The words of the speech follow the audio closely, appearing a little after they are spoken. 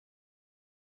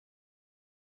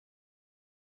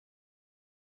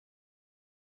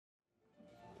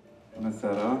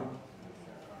seara!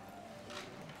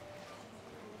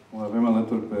 O avem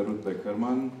alături pe Ruth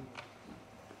Beckermann.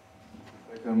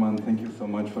 Beckermann, thank you so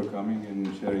much for coming and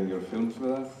sharing your films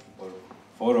with us, or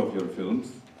 4 of your films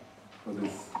for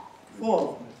this.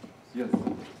 4? Yes,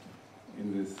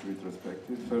 in this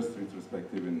retrospective, first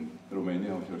retrospective in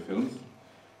Romania of your films,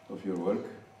 of your work.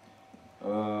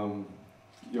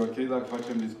 E ok dacă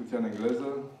facem discuția în engleză?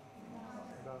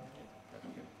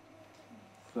 Okay.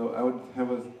 So I would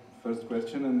have a first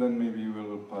question, and then maybe we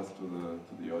will pass to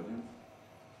the audience.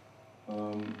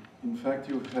 In fact,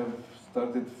 you have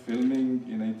started filming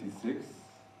in '86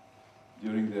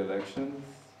 during the elections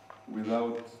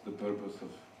without the purpose of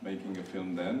making a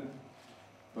film then,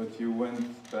 but you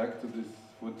went back to this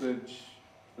footage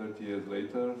 30 years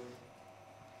later.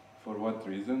 For what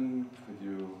reason? Could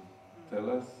you tell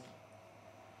us?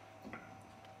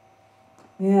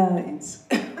 Yeah, it's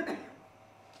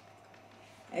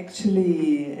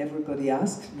actually everybody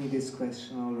asked me this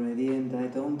question already, and I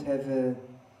don't have a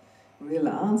real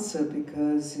answer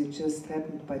because it just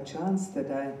happened by chance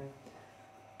that I.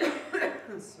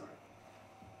 Sorry.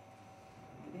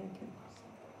 Maybe I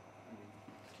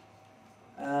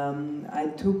can. I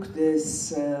took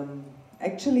this.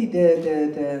 Actually,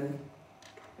 the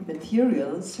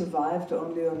material survived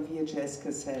only on VHS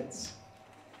cassettes,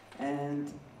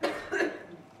 and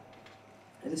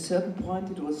at a certain point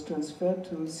it was transferred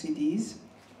to CDs,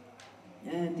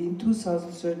 and in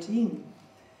 2013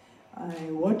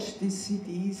 I watched these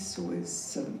CDs with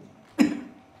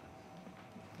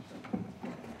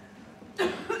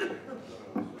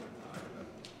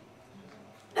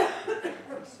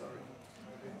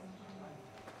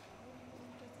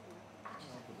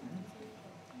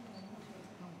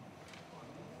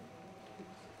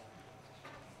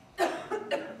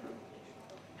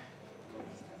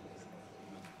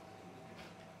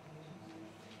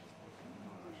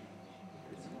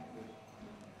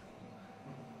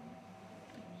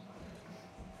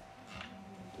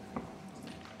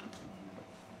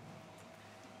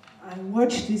I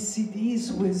watched these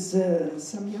CDs with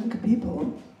some young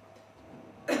people,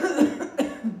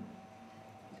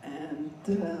 and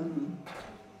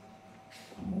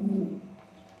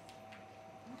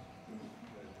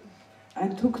I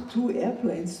took 2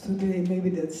 airplanes today. Maybe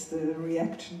that's the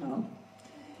reaction now.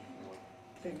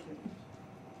 Thank you.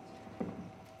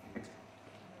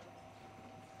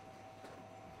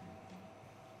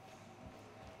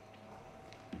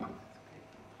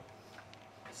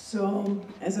 So,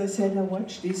 as I said, I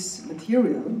watched this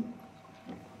material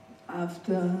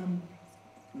after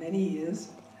many years,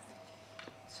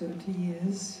 30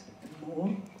 years and more,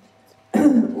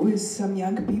 with some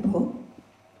young people,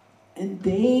 and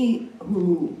they,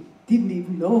 who didn't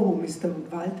even know who Mr.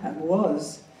 Waldheim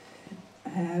was,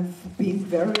 have been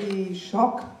very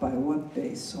shocked by what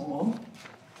they saw.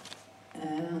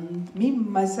 And me,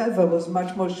 myself, I was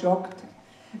much more shocked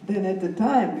than at the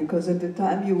time, because at the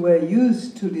time you were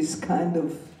used to this kind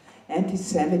of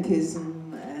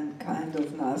anti-Semitism and kind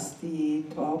of nasty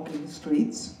talk in the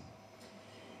streets.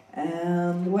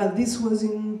 And well, this was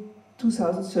in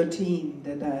 2013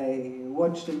 that I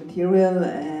watched the material,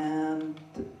 and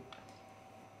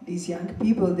these young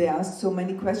people, they asked so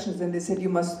many questions, and they said, you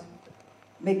must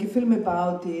make a film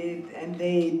about it, and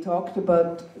they talked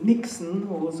about Nixon,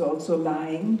 who was also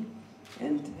lying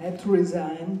and had to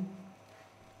resign.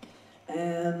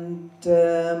 And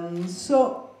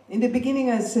so, in the beginning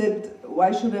I said,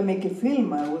 why should I make a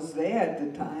film? I was there at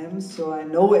the time, so I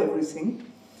know everything.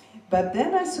 But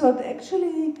then I thought,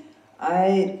 actually,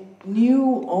 I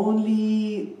knew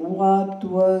only what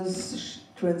was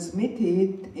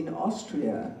transmitted in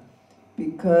Austria,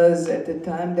 because at the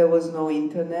time there was no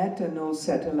internet and no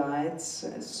satellites,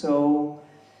 so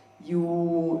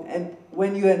and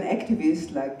when you're an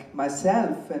activist like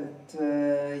myself and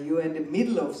you're in the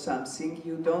middle of something,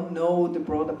 you don't know the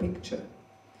broader picture.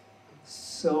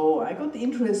 So I got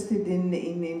interested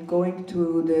in going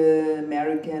to the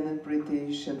American and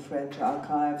British and French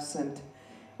archives and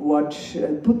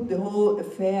put the whole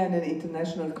affair in an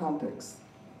international context.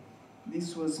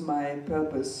 This was my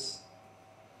purpose.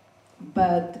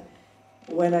 But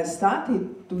when I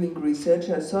started doing research,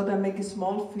 I thought I'd make a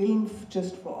small film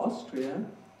just for Austria.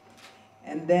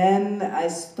 And then I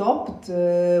stopped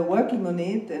working on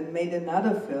it and made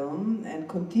another film and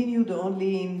continued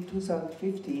only in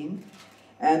 2015.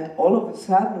 And all of a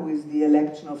sudden, with the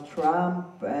election of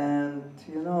Trump and,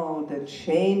 you know, the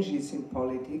changes in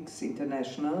politics,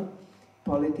 international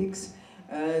politics,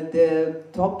 the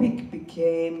topic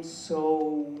became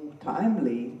so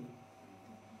timely.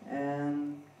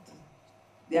 And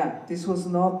yeah, this was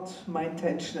not my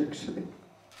intention, actually.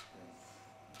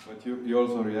 But you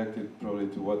also reacted probably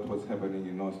to what was happening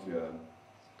in Austria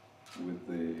with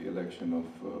the election of...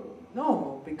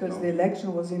 No, because no? the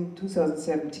election was in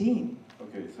 2017.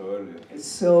 Okay, so earlier.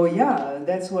 So yeah,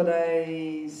 that's what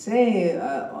I say.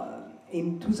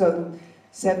 In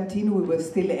 2017 we were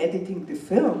still editing the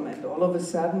film, and all of a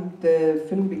sudden the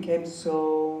film became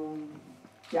so,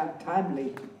 yeah,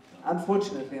 timely.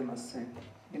 Unfortunately, I must say,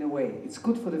 in a way. It's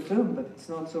good for the film, but it's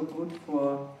not so good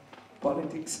for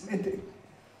politics. Yeah,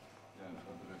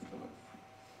 for the rest of us.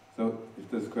 So, if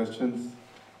there's questions...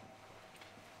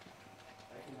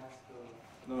 I can ask...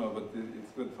 No, but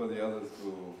it's good for the others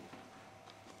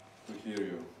to hear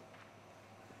you.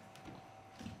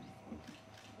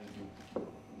 Thank you.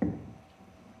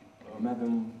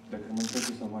 Madam Beckermann, thank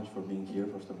you so much for being here,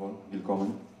 first of all.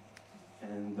 Willkommen.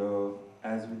 And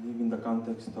as we live in the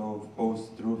context of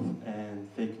post-truth and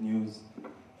fake news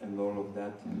and all of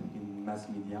that in mass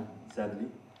media, sadly,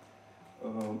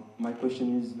 my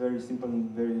question is very simple and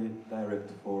very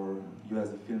direct for you as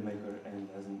a filmmaker and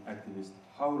as an activist.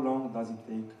 How long does it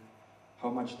take, how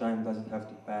much time does it have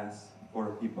to pass for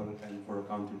a people and for a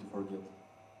country to forget?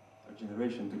 A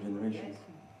generation to generations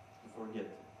to forget.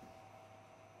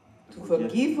 To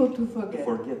forgive or to forget?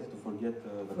 To forget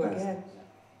the past.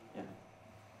 Yeah.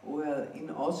 Well, in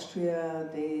Austria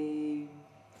they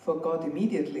forgot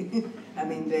immediately. I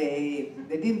mean, they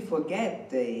didn't forget,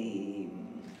 they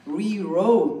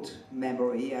rewrote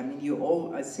memory. I mean,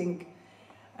 I think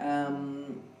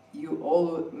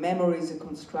memory is a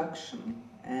construction,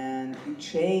 and you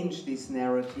change this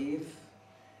narrative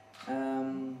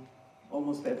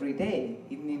almost every day,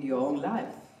 even in your own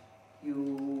life.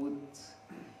 You would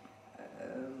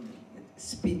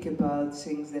speak about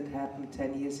things that happened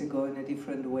 10 years ago in a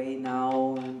different way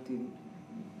now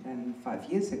than 5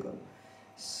 years ago.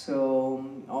 So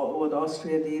what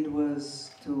Austria did was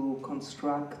to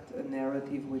construct a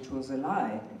narrative which was a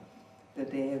lie, that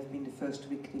they have been the first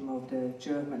victim of the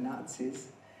German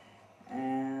Nazis.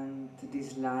 And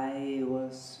this lie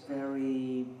was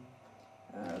very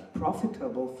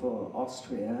profitable for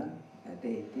Austria.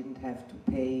 They didn't have to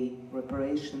pay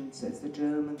reparations as the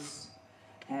Germans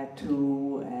had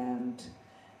to, and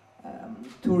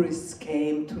tourists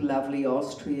came to lovely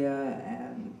Austria,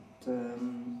 and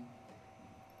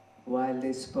while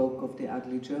they spoke of the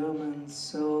ugly Germans,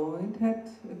 so it had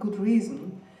a good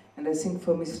reason. And I think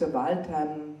for Mr.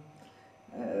 Waldheim,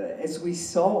 as we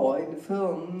saw in the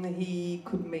film, he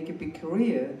could make a big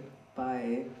career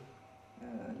by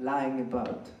lying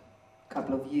about a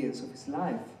couple of years of his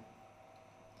life.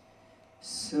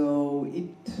 So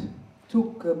it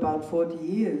took about 40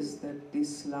 years that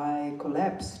this lie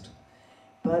collapsed.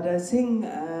 But I think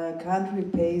a country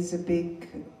pays a big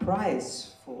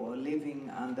price for living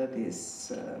under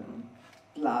this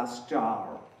glass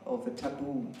jar of a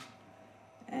taboo.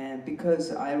 And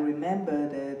because I remember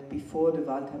that before the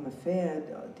Waldheim affair,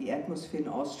 the atmosphere in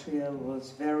Austria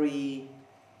was very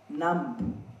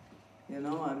numb. You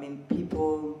know, I mean,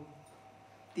 people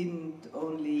didn't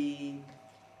only...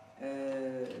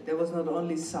 there was not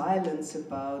only silence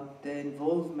about the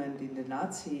involvement in the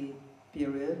Nazi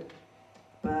period,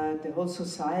 but the whole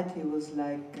society was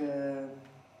like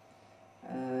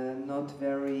not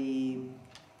very,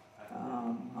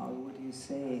 how would you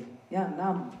say, yeah,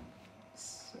 numb,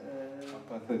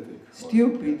 apathetic,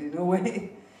 stupid in a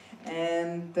way.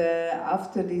 And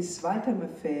after this Waldheim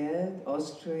affair,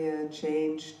 Austria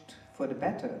changed for the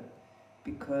better,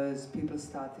 because people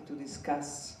started to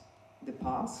discuss the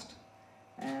past,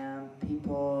 and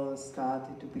people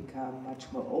started to become much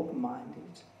more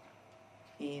open-minded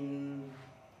in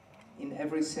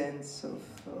every sense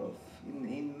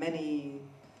in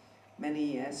many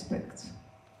aspects.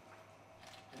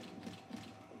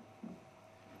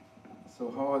 So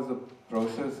how was the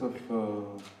process of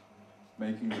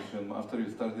making the film after you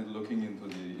started looking into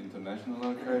the international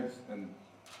archives and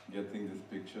getting this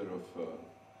picture of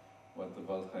what the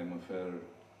Waldheim affair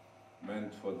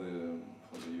meant for the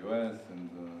US and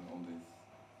all these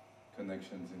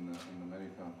connections in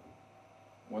America?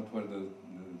 What were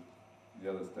the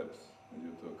other steps that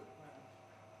you took?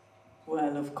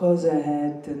 Well, of course I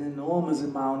had an enormous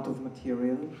amount of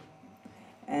material,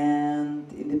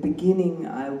 and in the beginning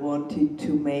I wanted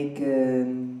to make a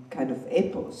kind of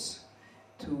epos,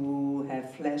 to have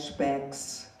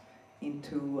flashbacks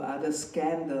into other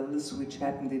scandals which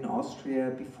happened in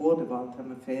Austria before the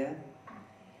Waldheim affair.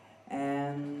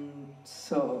 And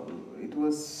so it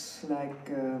was like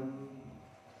a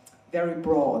very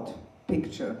broad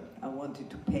picture I wanted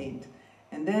to paint.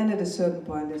 And then at a certain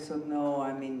point I thought, no,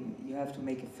 I mean, you have to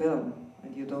make a film,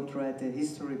 and you don't write a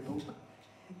history book.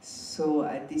 So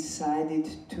I decided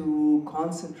to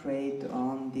concentrate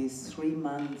on these 3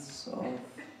 months of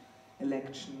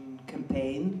election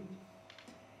campaign,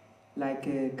 like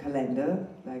a calendar,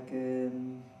 like a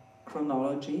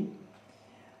chronology.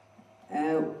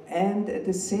 And at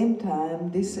the same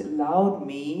time, this allowed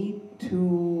me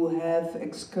to have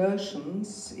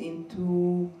excursions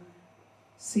into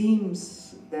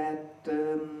themes that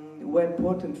were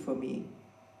important for me.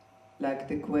 Like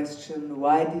the question,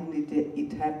 why didn't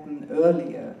it happen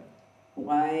earlier?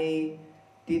 Why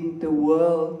didn't the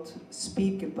world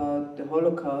speak about the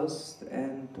Holocaust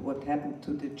and what happened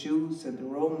to the Jews and the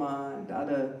Roma and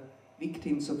other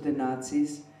victims of the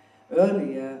Nazis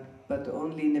earlier, but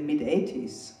only in the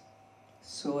mid-80s?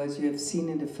 So as you have seen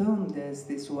in the film, there's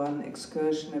this one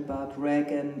excursion about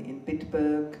Reagan in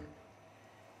Bitburg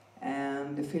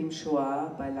and the film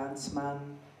Shoah by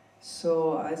Lanzmann.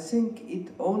 So I think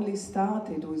it only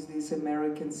started with this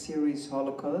American series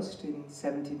Holocaust in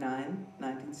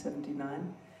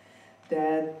 1979,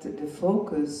 that the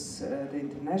focus, the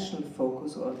international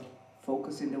focus, or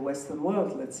focus in the Western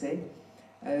world, let's say,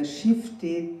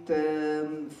 shifted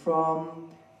from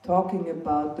talking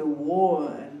about the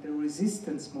war and the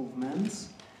resistance movements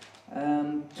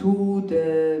to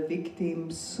the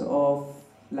victims of,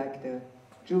 like the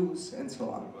Jews and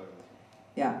so on.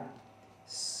 Yeah.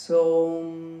 So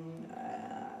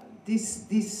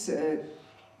this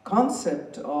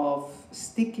concept of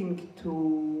sticking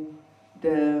to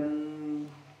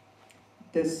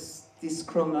this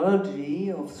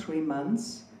chronology of 3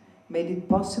 months made it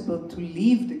possible to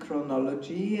leave the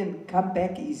chronology and come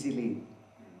back easily.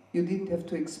 You didn't have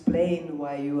to explain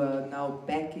why you are now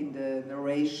back in the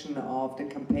narration of the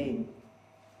campaign.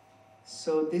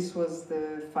 So this was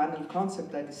the final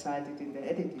concept I decided in the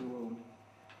editing room,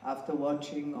 after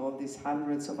watching all these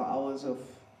hundreds of hours of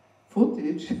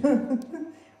footage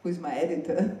with my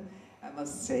editor, I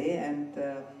must say. And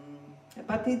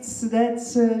but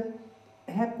that's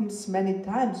happens many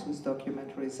times with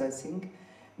documentaries, I think,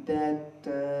 that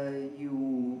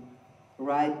you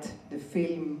write the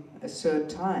film a third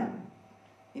time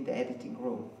in the editing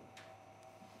room.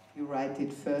 You write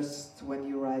it first when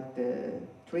you write the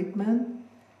treatment,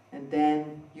 and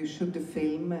then you shoot the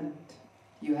film, and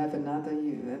you have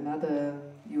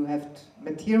you have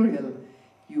material.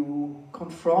 You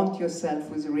confront yourself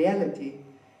with reality,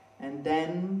 and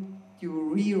then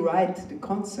you rewrite the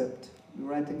concept. You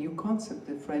write a new concept.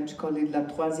 The French call it la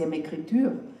troisième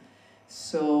écriture.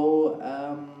 So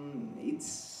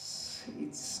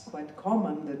it's quite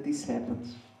common that this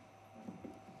happens.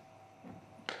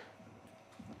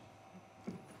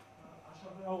 Aș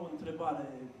avea o întrebare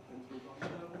pentru doamna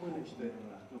românește,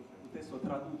 dacă puteți să o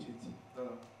traduceți.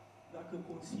 Dacă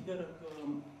consideră că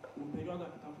în perioada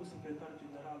cât a fost secretar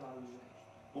general al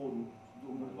ONU,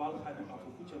 domnul Waldheim a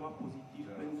făcut ceva pozitiv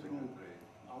pentru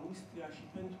Austria și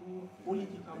pentru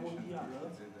politica mondială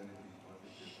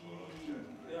și,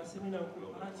 de asemenea, în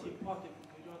comparație poate cu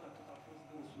perioada cât a fost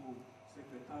dânsul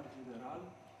secretar general,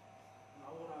 la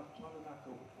ora actuală, dacă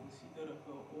consideră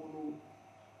că ONU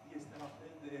este la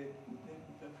fel de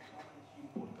puternică și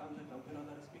importantă ca în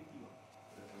perioada respectivă.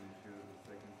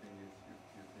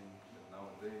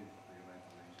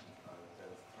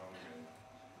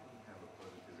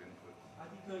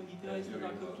 Adică ideea este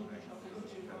dacă totuși a făcut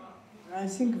ceva. I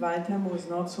think Waldheim was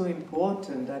not so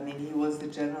important. I mean, he was the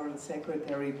general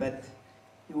secretary, but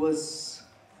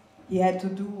he had to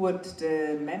do what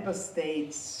the member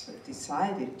states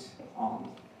decided on.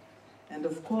 And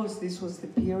of course, this was the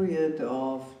period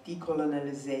of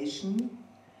decolonization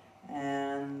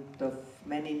and of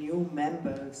many new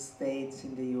member states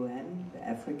in the UN, the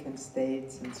African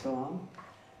states and so on.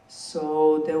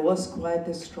 So there was quite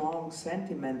a strong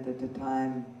sentiment at the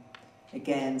time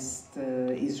against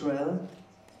Israel,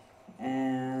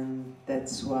 and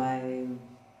that's why.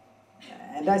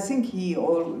 And I think he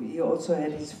also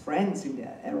had his friends in the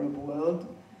Arab world,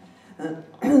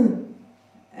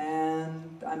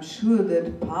 and I'm sure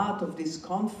that part of this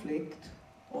conflict,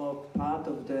 or part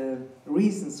of the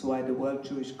reasons why the World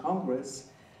Jewish Congress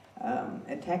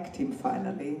attacked him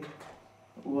finally,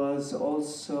 was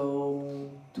also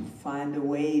to find a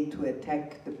way to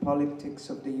attack the politics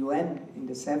of the UN in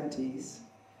the 70s.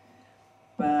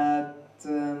 But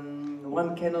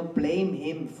one cannot blame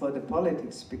him for the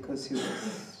politics, because he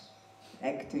was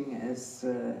acting as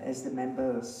the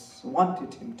members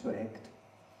wanted him to act.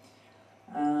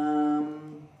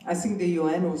 I think the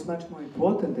UN was much more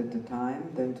important at the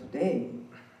time than today,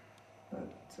 but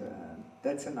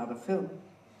that's another film.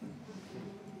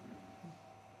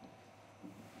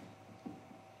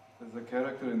 There's a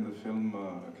character in the film, a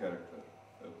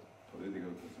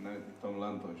political personality, Tom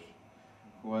Lantos,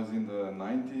 who was in the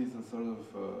 90s a sort of,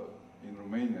 in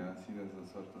Romania, seen as a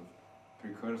sort of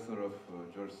precursor of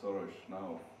George Soros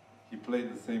now. He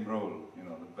played the same role, you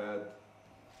know, the bad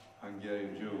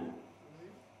Hungarian Jew,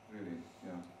 really,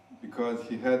 yeah. Because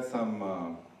he had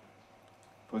some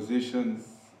positions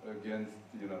against,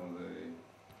 you know, the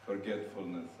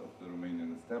forgetfulness of the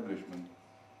Romanian establishment.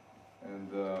 And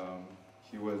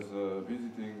he was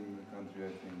visiting the country,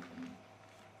 I think, and,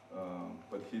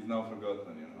 but he's now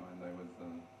forgotten, you know, and I was,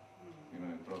 you know,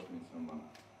 it brought me some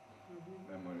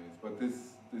memories. But this,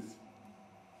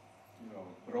 you know,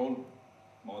 role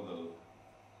model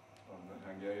of the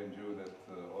Hungarian Jew that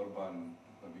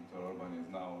Viktor Orban is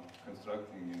now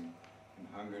constructing in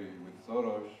Hungary with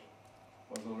Soros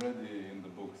was already in the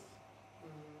books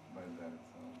by then.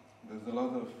 So there's a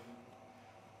lot of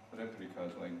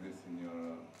replicas like this in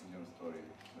your story.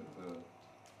 That,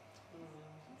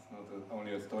 it's not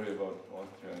only a story about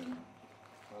Austria and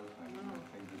Waldheim. I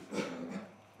think this is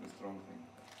a strong thing.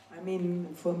 I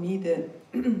mean, for me,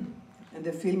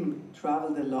 the film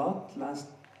traveled a lot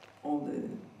all the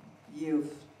year of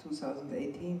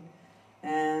 2018,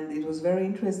 and it was very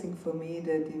interesting for me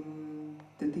that in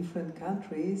the different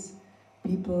countries,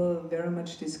 people very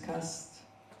much discussed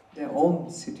their own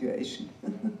situation.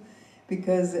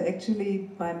 Because actually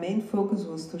my main focus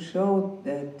was to show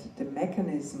that the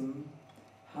mechanism,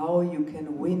 how you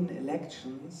can win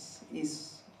elections,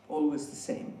 is always the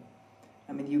same.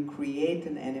 I mean, you create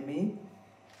an enemy.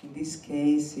 In this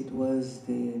case, it was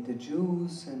the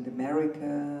Jews and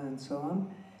America and so on.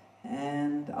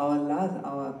 And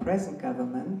our present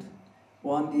government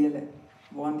won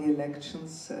the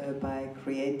elections by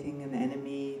creating an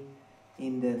enemy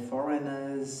in the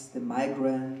foreigners, the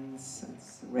migrants,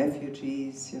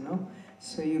 refugees, you know.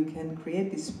 So you can create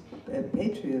this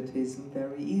patriotism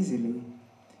very easily.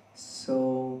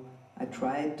 So I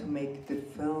tried to make the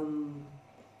film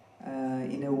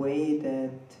in a way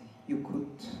that you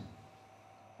could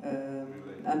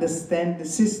understand the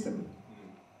system.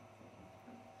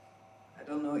 I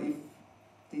don't know if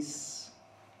this,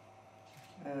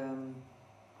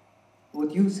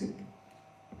 what you think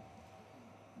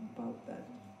about that.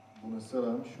 Bună seara,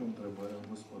 am și o întrebare, am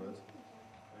vă spărați.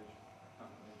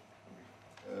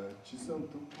 Ce se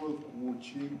întâmplă cu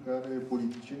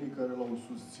politicienii care l-au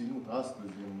susținut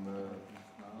astăzi, în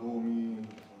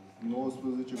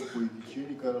 2019,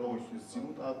 politicienii care l-au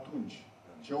susținut atunci?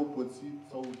 Ce au pățit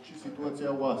sau ce situație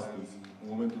au astăzi, în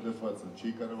momentul de față?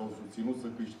 Cei care l-au susținut să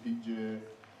câștige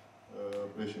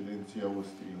președinția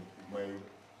Austriei. Mai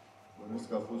bănuiesc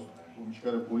că a fost o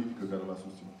mișcare politică care l-a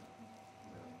susținut.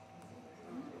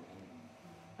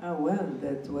 Well,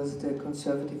 that was the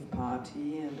Conservative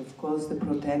Party, and of course the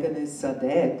protagonists are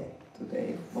dead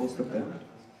today, most of them.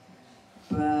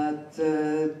 But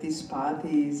this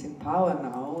party is in power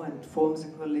now and forms a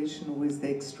coalition with the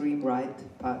extreme right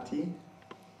party.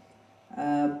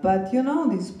 But you know,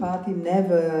 this party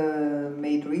never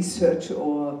made research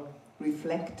or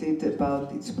reflected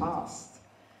about its past,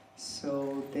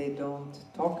 so they don't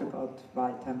talk about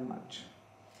Waldheim much.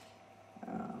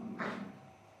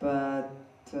 But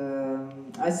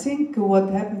I think what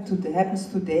happens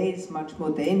today is much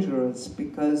more dangerous,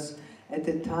 because at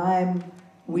the time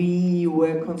we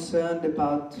were concerned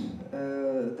about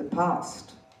the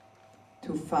past,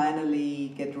 to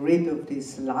finally get rid of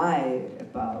this lie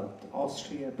about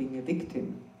Austria being a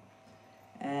victim.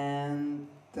 And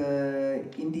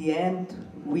in the end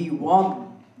we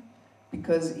won,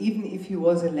 because even if he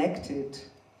was elected,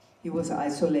 he was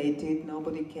isolated,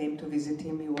 nobody came to visit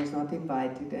him, he was not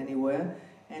invited anywhere,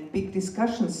 and big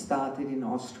discussions started in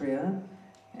Austria,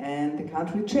 and the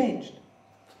country changed,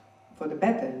 for the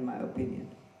better in my opinion.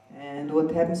 And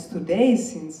what happens today,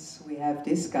 since we have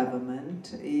this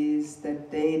government, is that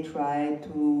they try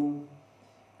to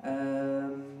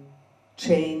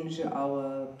change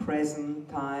our present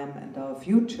time and our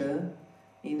future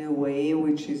in a way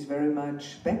which is very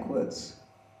much backwards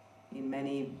in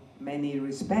many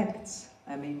respects.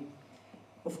 I mean,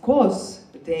 of course,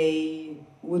 they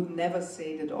would never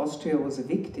say that Austria was a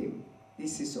victim.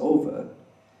 This is over.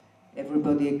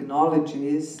 Everybody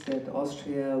acknowledges that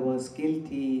Austria was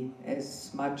guilty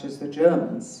as much as the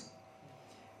Germans.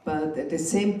 But at the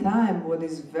same time, what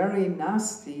is very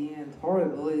nasty and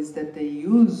horrible is that they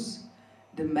use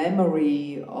the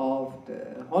memory of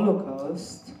the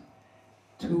Holocaust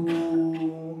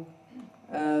to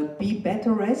be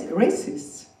better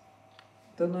racists.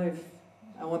 Don't know if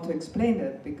I want to explain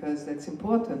that, because that's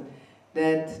important.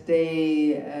 That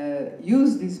they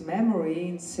use this memory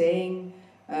in saying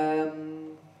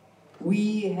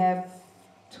we have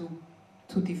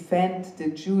to defend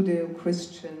the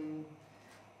Judeo-Christian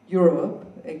Europe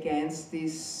against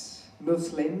these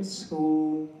Muslims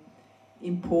who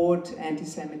import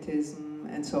anti-Semitism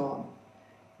and so on,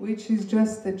 which is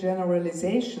just the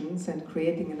generalizations and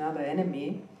creating another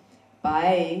enemy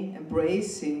by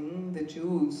embracing the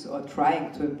Jews, or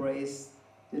trying to embrace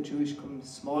the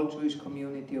small Jewish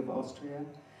community of Austria.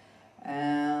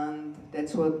 And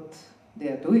that's what they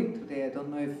are doing today. I don't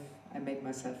know if I made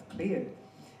myself clear,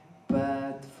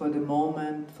 but for the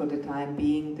moment, for the time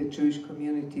being, the Jewish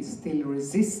community still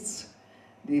resists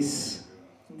this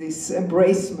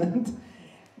embracement.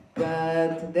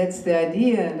 But that's the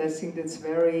idea, and I think that's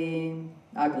very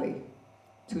ugly,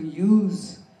 to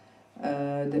use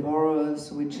the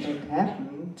horrors which had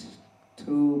happened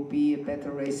to be a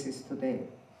better racist today.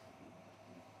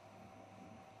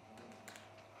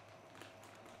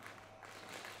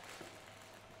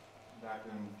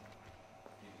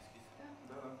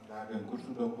 Dacă în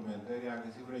cursul documentării a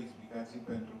găsit vreo explicații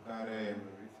pentru care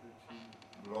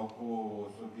blocul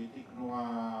sovietic nu a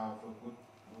făcut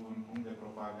un punct de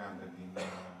propagandă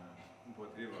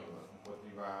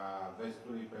împotriva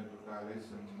vestului, pentru că a ales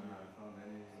un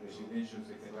președinte și un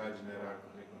secretar general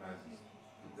cu nazist.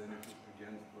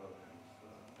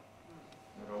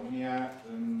 În România,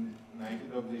 înainte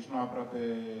de 89, aproape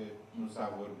nu s-a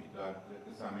vorbit, doar cred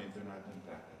că s-a menționat în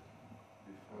treacă.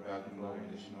 Vorbea din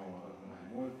 89 mai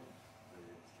mult.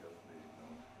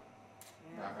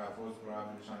 Dacă a fost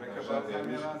probabil șantajat de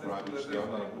ruși, probabil știau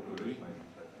trecutul lui.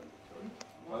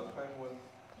 Waldheim was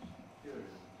here,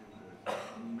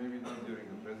 maybe not during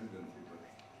the presidency, but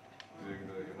during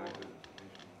the United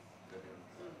Nations.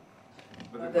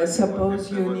 But I suppose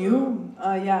you knew,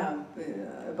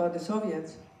 about the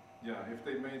Soviets. Yeah, if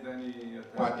they made any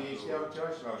Poate ei știau ceva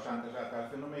și l-au șantajat,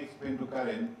 altfel nu mi pentru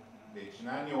care, deci în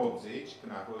anii 80,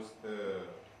 când a fost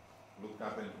lupta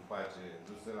pentru pace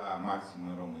dusă la maxim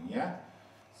în România,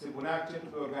 se punea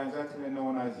accentul pe organizațiile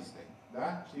neonaziste. Da?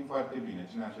 Știm foarte bine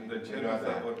cine a trăit perioada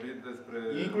aia.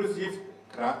 Inclusiv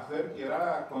Kraftwerk era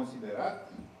considerat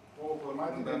o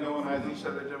formație de neonaziști. Nu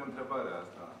înțelegem întrebarea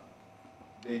asta.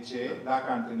 De ce? Dacă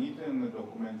a întâlnit în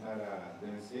documentarea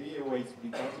dânsei, e o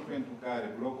explicație pentru care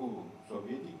blocul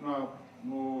sovietic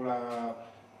nu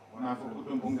a făcut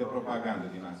un punct de propagandă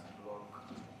din asta.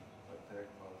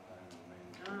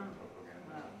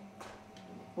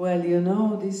 Well, you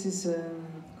know, this is a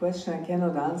question I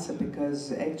cannot answer because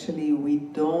actually we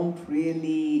don't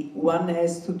really, one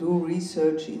has to do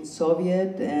research in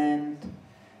Soviet and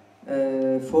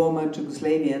former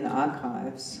Yugoslavian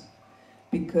archives,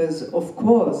 because of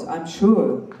course, I'm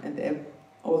sure, and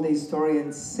all the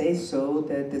historians say so,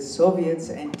 that the Soviets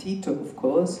and Tito, of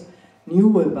course,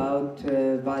 knew about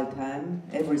Waldheim,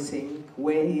 everything,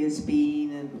 where he has been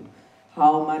and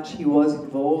how much he was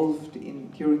involved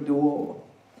during the war.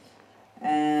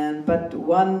 But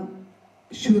one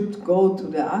should go to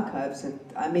the archives, and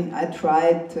I mean, I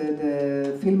tried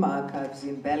the film archives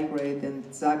in Belgrade and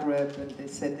Zagreb, and they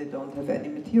said they don't have any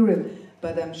material,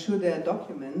 but I'm sure there are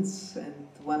documents, and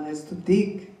one has to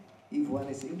dig if one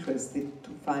is interested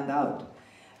to find out.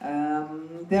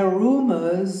 There are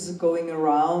rumors going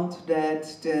around that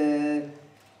the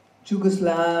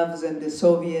Yugoslavs and the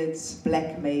Soviets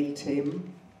blackmailed him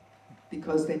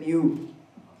because they knew.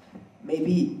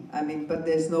 Maybe, I mean, but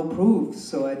there's no proof,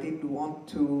 so I didn't want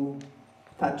to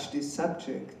touch this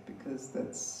subject because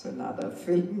that's another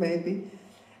film, maybe.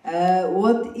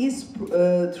 What is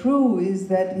true is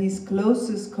that his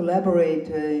closest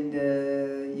collaborator in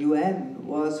the UN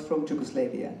was from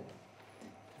Yugoslavia.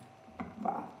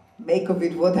 Wow. Make of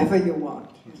it whatever you want.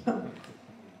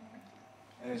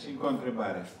 Și încă o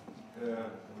întrebare.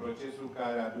 Procesul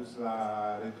care a dus la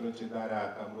retrocedarea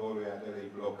tabloului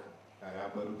Adelei Bloc, care a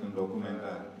apărut în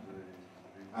documentar,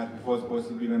 ar fi fost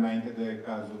posibil înainte de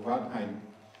cazul Waldheim?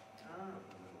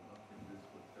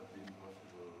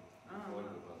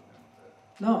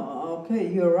 No, okay,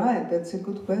 you're right. That's a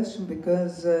good question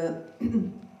because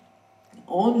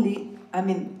I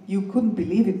mean, you couldn't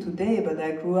believe it today, but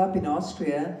I grew up in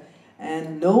Austria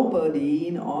and nobody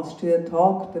in Austria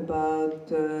talked about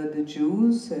the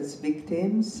Jews as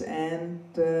victims and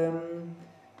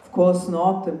of course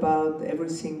not about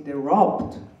everything they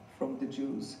robbed from the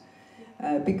Jews.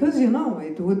 Because, you know,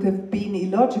 it would have been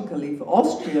illogical if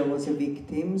Austria was a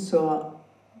victim, so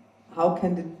how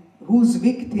can whose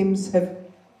victims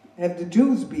have the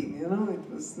Jews been, you know? It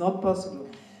was not possible.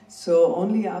 So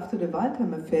only after the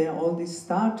Waldheim affair all this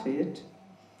started,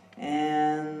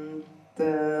 and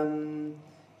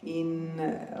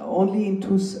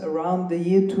around the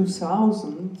year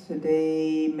 2000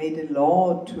 they made a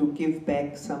law to give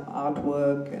back some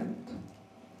artwork,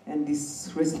 and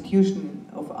this restitution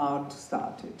of art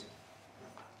started.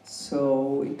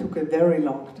 So it took a very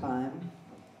long time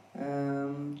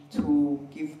to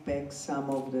give back some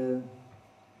of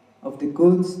the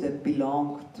goods that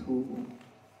belonged to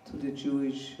the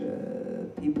Jewish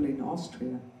people in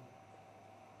Austria.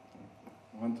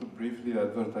 I want to briefly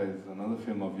advertise another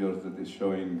film of yours that is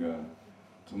showing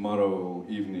tomorrow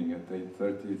evening at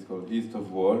 8:30. It's called East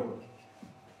of War,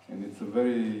 and it's a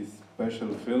very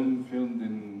special film, filmed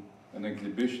in an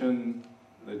exhibition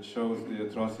that shows the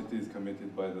atrocities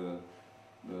committed by the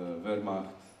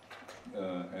Wehrmacht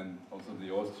and also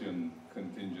the Austrian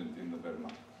contingent in the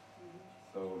Wehrmacht.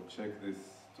 So check this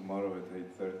tomorrow at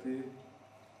 8:30.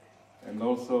 And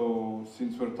also,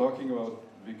 since we're talking about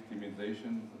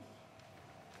victimization of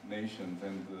nations,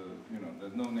 and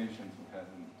there's no nation who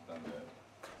hasn't done that.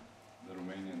 The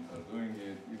Romanians are doing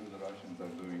it, even the Russians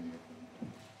are doing it.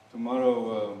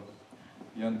 Tomorrow,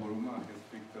 Jan Buruma has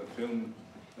picked a film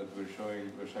that we're showing,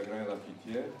 Le Chagrin et la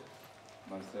Pitié,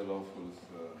 Marcel Offul's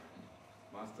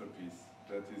masterpiece,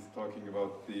 that is talking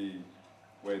about the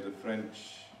way the French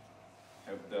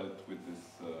have dealt with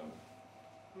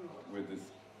this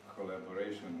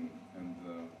collaboration and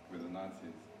with the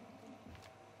Nazis.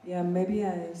 Yeah, maybe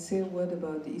I say a word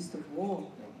about the East of War.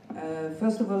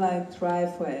 First of all, I try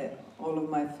for all of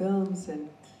my films, and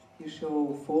you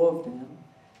show 4 of them,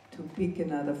 to pick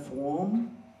another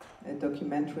form, a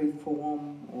documentary form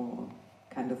or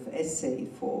kind of essay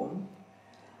form.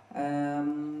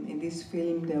 In this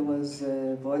film there was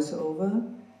a voiceover.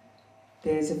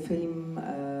 There's a film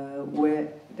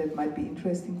that might be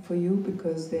interesting for you,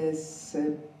 because there's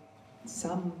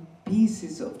some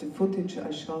pieces of the footage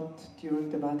I shot during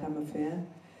the Waldheim affair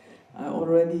I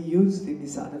already used in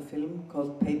this other film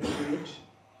called Paper Bridge,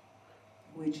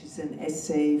 which is an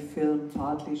essay film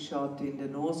partly shot in the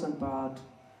northern part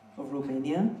of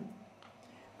Romania.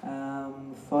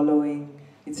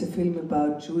 It's a film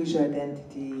about Jewish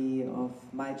identity of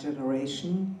my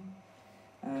generation,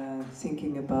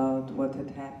 thinking about what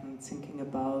had happened, thinking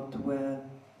about where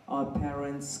our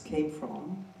parents came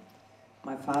from.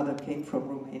 My father came from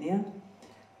Romania,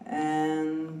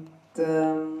 and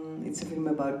it's a film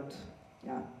about,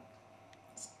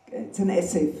 it's an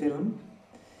essay film.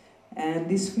 And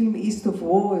this film, East of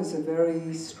War, is a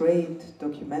very straight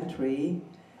documentary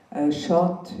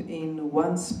shot in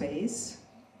one space,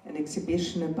 an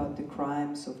exhibition about the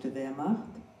crimes of the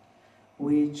Wehrmacht,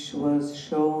 which was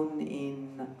shown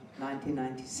in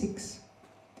 1996.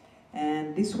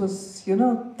 And this was, till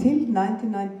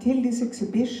this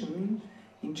exhibition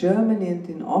in Germany and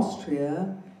in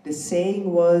Austria, the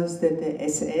saying was that the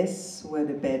SS were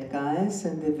the bad guys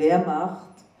and the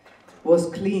Wehrmacht was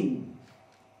clean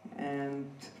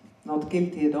and not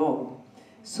guilty at all.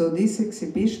 So this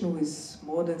exhibition with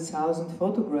more than 1,000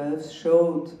 photographs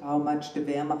showed how much the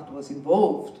Wehrmacht was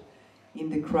involved in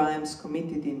the crimes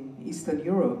committed in Eastern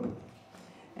Europe.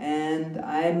 And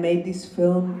I made this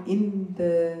film in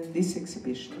this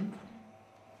exhibition,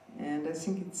 and I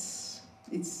think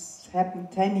it's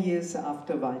happened 10 years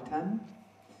after Waldheim,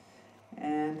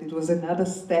 and it was another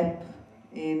step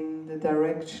in the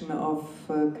direction of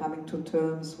coming to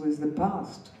terms with the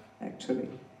past, actually.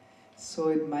 So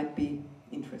it might be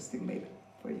interesting, maybe,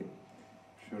 for you.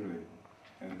 Surely.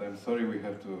 And I'm sorry we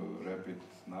have to wrap it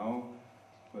now,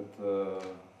 but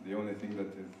the only thing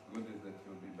that is good is that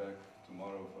you'll be back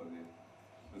tomorrow for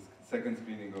the second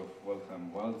screening of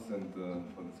Waldheim Waltz, and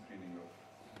for the screening of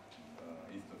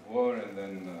East of War, and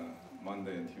then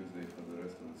Monday and Tuesday for the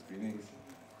rest of the screenings.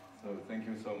 So thank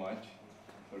you so much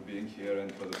for being here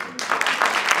and for the presentation.